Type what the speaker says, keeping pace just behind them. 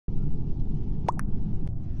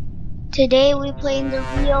Today we playing the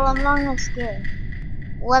real Among Us game.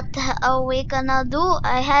 What the hell are we gonna do?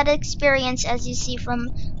 I had experience, as you see from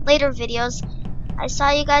later videos. I saw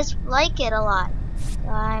you guys like it a lot. So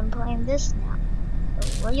I'm playing this now.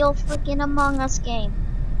 The real freaking Among Us game.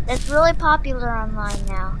 That's really popular online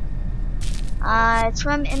now. It's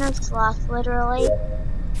from Inner Sloth, literally.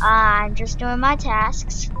 I'm just doing my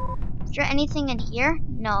tasks. Is there anything in here?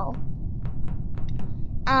 No.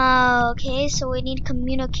 Okay, so we need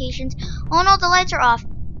communications. Oh no, the lights are off.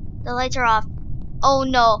 The lights are off. Oh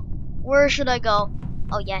no. Where should I go?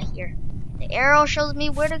 Oh yeah, here. The arrow shows me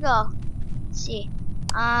where to go. Let's see.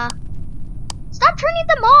 Stop turning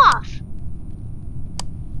them off!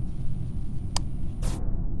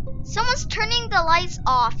 Someone's turning the lights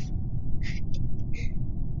off.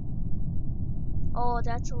 Oh,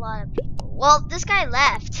 that's a lot of people. Well, this guy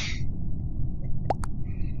left.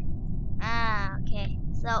 Okay.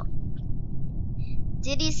 So,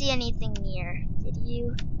 did you see anything near? Did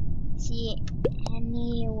you see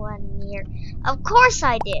anyone near? Of course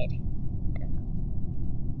I did.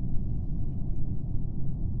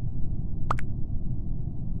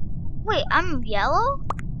 Wait, I'm yellow?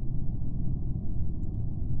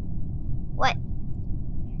 What?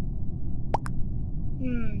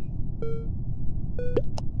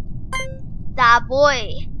 That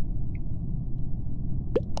boy.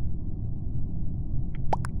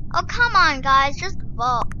 Oh, come on, guys, just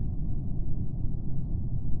vote.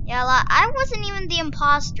 Yeah, I wasn't even the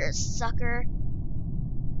imposter, sucker.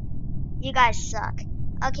 You guys suck.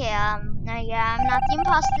 Okay, no, yeah, I'm not the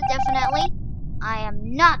imposter, definitely. I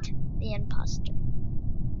am not the imposter.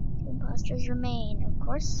 Two imposters remain, of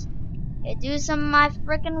course. Okay, do some of my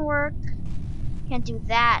frickin' work. Can't do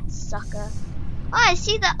that, sucker. Oh, I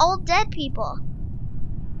see the old dead people.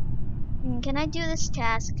 Can I do this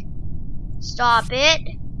task? Stop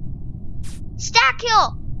it. Stack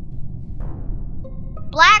kill!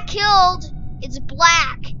 Black killed! It's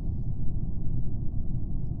black!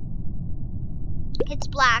 It's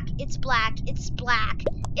black, it's black, it's black,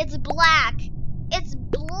 it's black, it's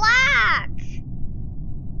black!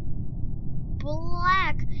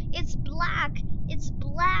 Black, it's black, it's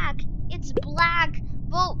black, it's black,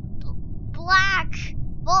 vote black,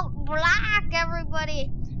 vote black,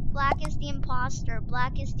 everybody! Black is the imposter,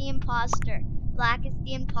 black is the imposter. Black is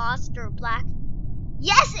the imposter. Black.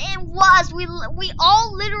 Yes, it was. We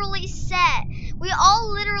all literally said. We all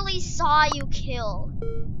literally saw you kill.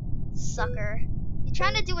 Sucker. You're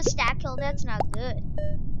trying to do a stack kill. That's not good.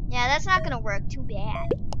 Yeah, that's not gonna work. Too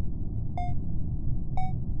bad.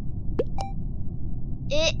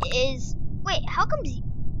 It is. Wait, how come?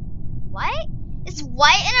 What? Is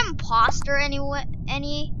White an imposter anyway?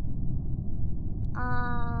 Okay,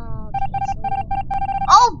 so.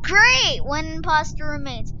 Oh, great! One imposter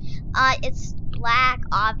remains. It's black,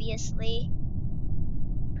 obviously.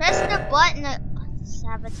 Press the button to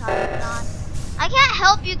sabotage it on. I can't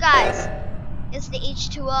help you guys. It's the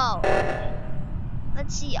H2O.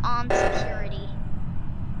 Let's see on security.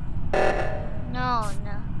 No.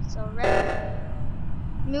 So red.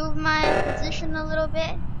 Move my position a little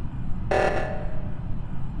bit.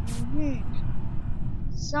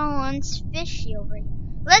 Someone's fishy over here.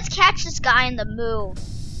 Let's catch this guy in the move.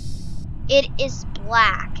 It is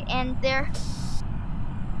black, and they're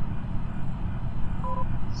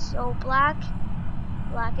so black.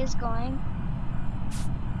 Black is going.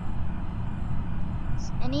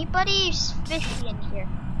 Is anybody fishy in here?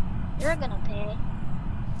 You're gonna pay.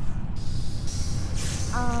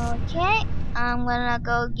 Okay, I'm gonna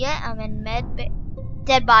go get. I'm in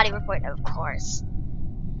dead body report, of course.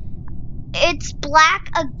 It's black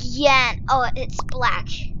again. Oh, it's black.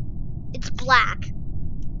 It's black.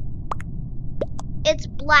 It's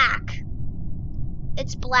black.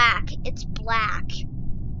 It's black. It's black.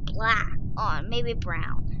 Black. Oh, maybe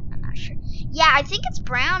brown. I'm not sure. Yeah, I think it's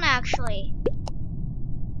brown actually.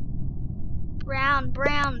 Brown.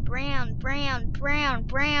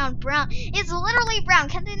 It's literally brown.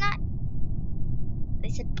 Can they not? They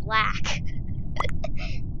said black.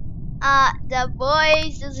 The boy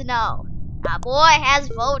says no. That boy has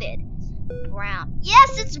voted. Brown.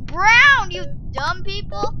 Yes, it's brown, you dumb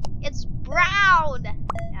people. It's brown.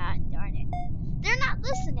 Ah, darn it. They're not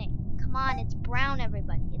listening. Come on, it's brown,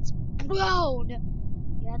 everybody. It's brown.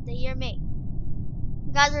 You have to hear me.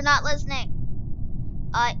 You guys are not listening.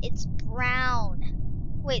 It's brown.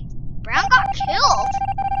 Wait, Brown got killed?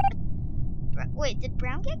 Wait, did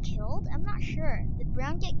Brown get killed? I'm not sure. Did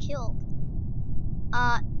Brown get killed?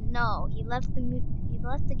 No. He left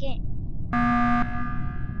the game.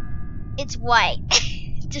 It's white.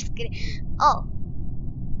 Just kidding. Oh.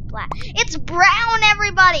 Black. It's brown,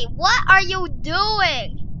 everybody! What are you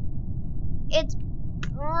doing? It's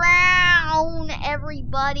brown,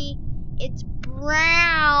 everybody. It's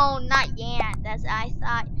brown, not yan.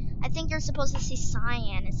 I think you're supposed to say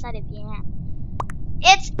cyan instead of yan.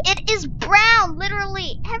 It is brown,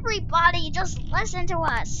 literally. Everybody, just listen to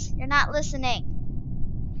us. You're not listening.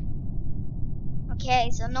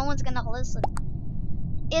 Okay, so no one's gonna listen.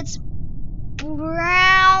 It's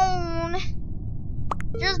brown.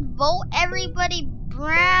 Just vote, everybody.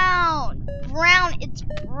 Brown. Brown. It's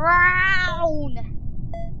brown.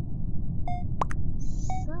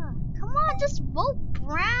 Come on, just vote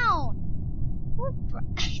brown.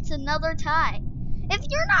 It's another tie. If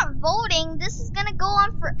you're not voting, this is gonna go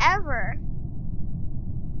on forever.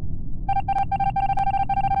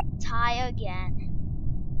 Tie again.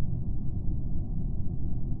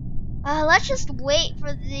 Let's just wait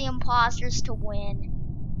for the imposters to win.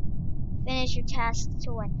 Finish your task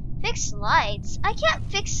to win. Fix lights? I can't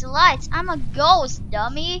fix lights. I'm a ghost,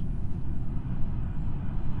 dummy.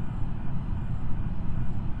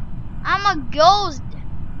 I'm a ghost.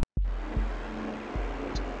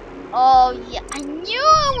 Oh yeah, I knew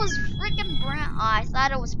it was freaking brown. Oh, I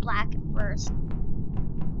thought it was black at first.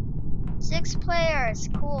 6 players,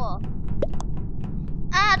 cool.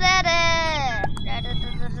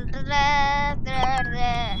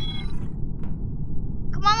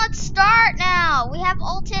 Come on, let's start now. We have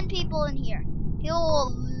all 10 people in here. People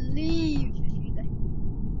will leave if you guys.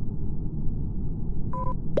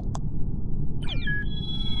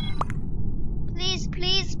 Please,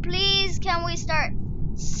 please, please, can we start?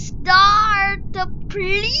 Start,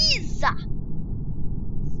 please. Start,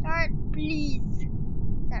 please.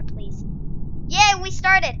 Start, please. Yay, we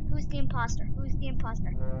started. Who's the imposter? Who's the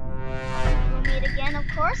imposter? We'll meet again, of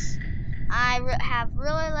course. I have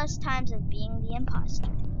really less times of being the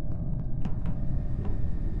imposter.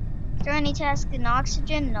 Is there any task in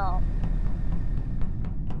oxygen? No.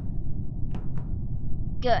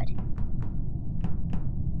 Good.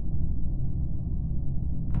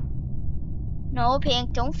 No,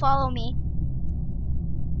 Pink, don't follow me.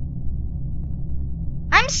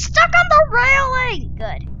 I'm stuck on the railing!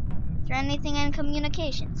 Good. Is there anything in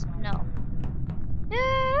communications? No.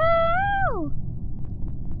 Ooh.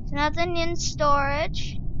 There's nothing in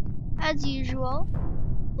storage, as usual.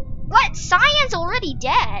 What? Cyan's already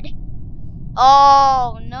dead?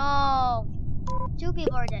 Oh, no. 2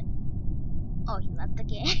 people are dead. Oh, he left the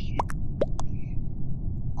game.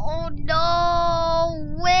 Oh, no.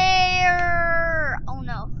 Where? Oh,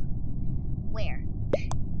 no. Where?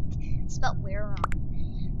 Spelled where wrong.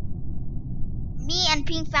 Me and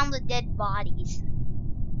Pink found the dead bodies.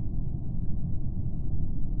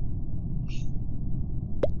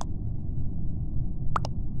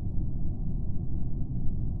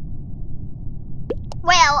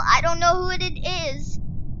 Well, I don't know who it is.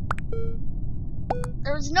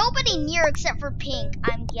 There's nobody near except for Pink,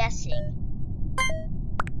 I'm guessing.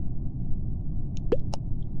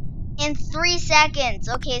 In 3 seconds.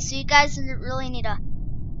 Okay, so you guys really need a...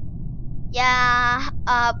 Yeah,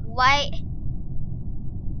 White.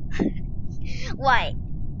 White.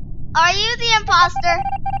 Are you the imposter?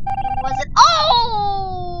 Was it?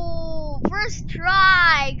 Oh! First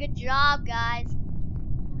try. Good job, guys.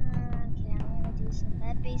 Okay, I'm gonna do some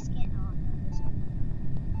med-based scan. Oh, no, this one.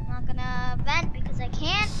 I'm not gonna vent because I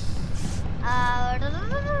can't. Is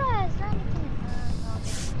there anything? No,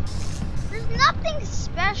 there's nothing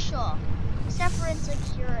special except for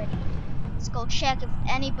insecurity. Let's go check if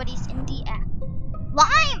anybody's in the app.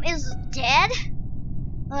 Lime is dead?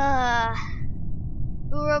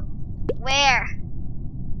 Where?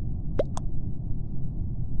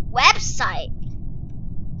 Website?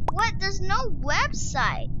 What? There's no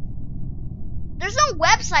website. There's no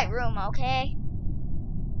website room, okay?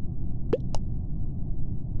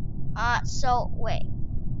 So, wait.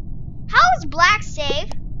 How is Black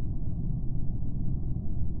safe?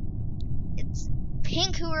 It's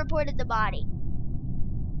Pink who reported the body.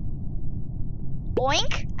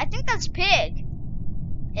 Boink? I think that's Pig.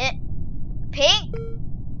 Pink?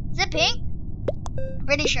 Is it Pink?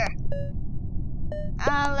 Pretty sure.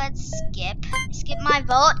 Let's skip. Skip my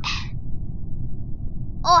vote.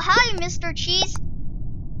 Oh, hi, Mr. Cheese.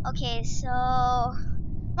 Okay, so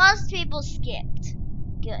most people skipped.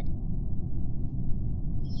 Good.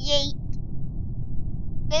 Yay.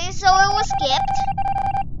 Okay, so it was skipped.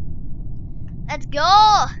 Let's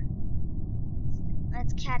go.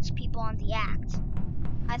 Let's catch people on the act.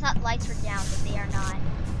 I thought lights were down, but they are not.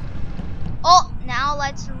 Oh, now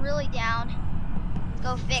lights are really down. Let's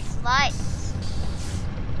go fix lights.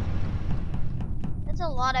 That's a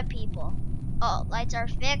lot of people. Oh, lights are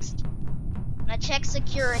fixed. I'm gonna check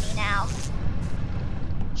security now.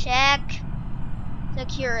 Check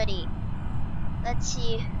security. Let's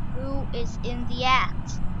see who is in the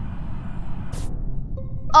act.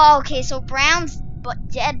 Oh, okay, so Brown's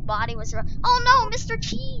dead body was around. Oh no, Mr.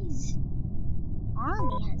 Cheese!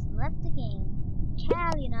 Army has left the game.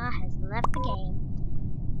 Calina has left the game.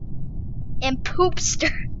 And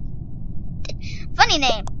Poopster. Funny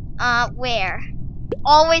name. Where?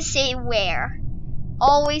 Always say where.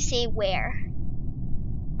 Always say where.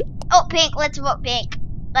 Oh, Pink, let's vote Pink.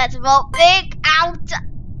 Let's vote Pink out!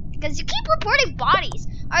 Because you keep reporting bodies.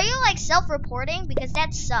 Are you like self-reporting? Because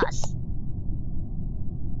that's sus.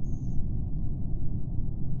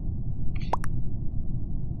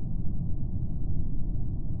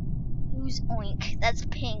 Who's Oink? That's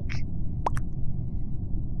Pink.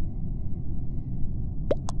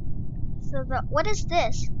 So what is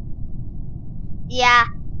this? Yeah.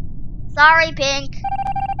 Sorry, Pink.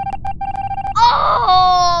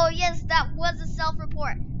 Oh, yes, that was a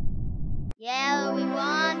self-report. Yeah, we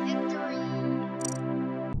won victory.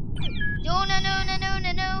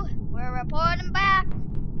 No. We're reporting back.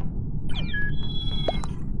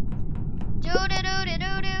 Do.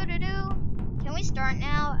 Can we start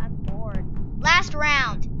now? I'm bored. Last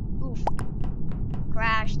round. Oof.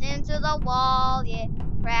 Crashed into the wall. Yeah.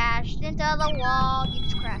 Crashed into the wall.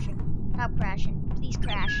 Keeps crashing. Stop crashing. Please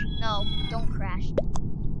crash. No, don't crash.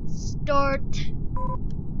 Start.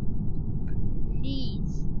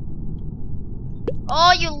 Please.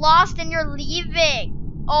 Oh, you lost and you're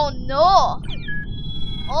leaving. Oh no.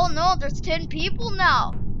 Oh no, there's 10 people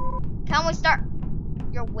now. Can we start?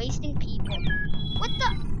 You're wasting people. What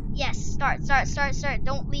the? Yes, start.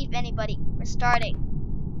 Don't leave anybody. We're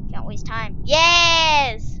starting. Can't waste time.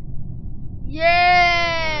 Yes!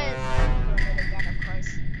 Yes! I'm doing it again, of course.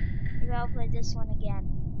 Maybe I'll play this one again.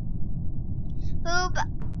 Boop.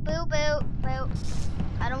 Boo.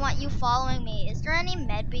 I don't want you following me. Is there any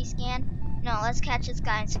medbay scan? No, let's catch this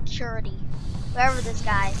guy in security. Wherever this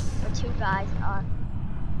guy, or 2 guys are.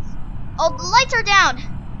 Oh, the lights are down!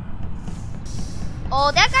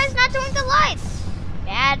 Oh, that guy's not doing the lights!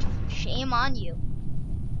 Bad. Shame on you.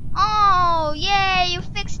 Oh, yay, you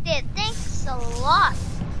fixed it. Thanks a lot.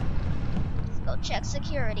 Let's go check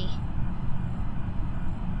security.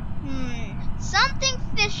 Something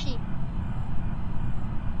fishy.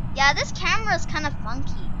 Yeah, this camera is kind of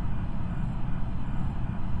funky.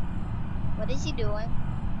 What is he doing?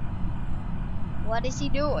 What is he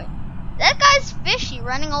doing? That guy's fishy,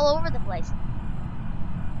 running all over the place.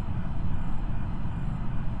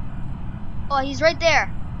 Oh, he's right there.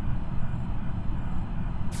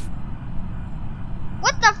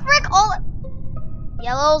 What the frick? Oh,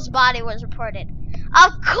 Yellow's body was reported.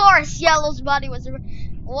 Of course, Yellow's body was reported.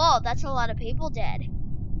 Whoa, that's a lot of people dead.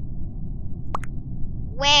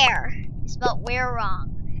 Where? You spelled where wrong.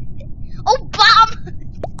 Obama!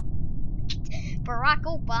 Barack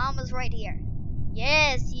Obama's right here.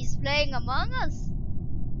 Yes, he's playing Among Us.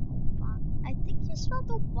 Obama. I think you spelled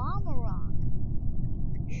Obama wrong.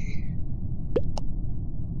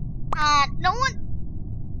 No one.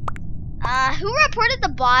 Who reported the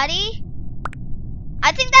body?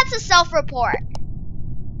 I think that's a self-report.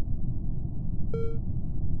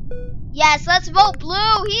 Yes, let's vote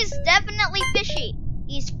Blue. He's definitely fishy.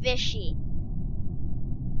 He's fishy.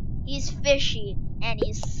 He's fishy and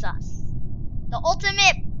he's sus. The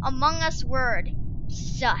ultimate Among Us word.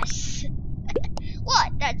 Sus.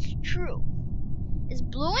 What? That's true. Is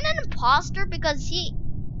Blue an imposter because he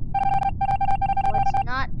was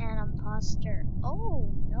not an imposter?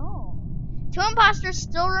 Oh no. 2 imposters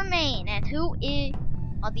still remain, and who is?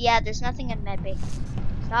 Oh yeah, there's nothing in medbay.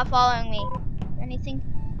 Stop following me. Anything?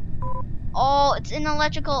 Oh, it's in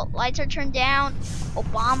electrical. Lights are turned down.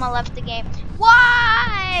 Obama left the game.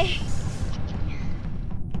 Why?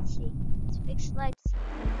 Let's see. Let's fix lights.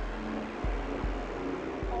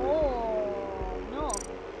 Oh no.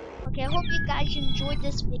 Okay, I hope you guys enjoyed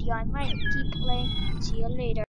this video. I might keep playing. See you later.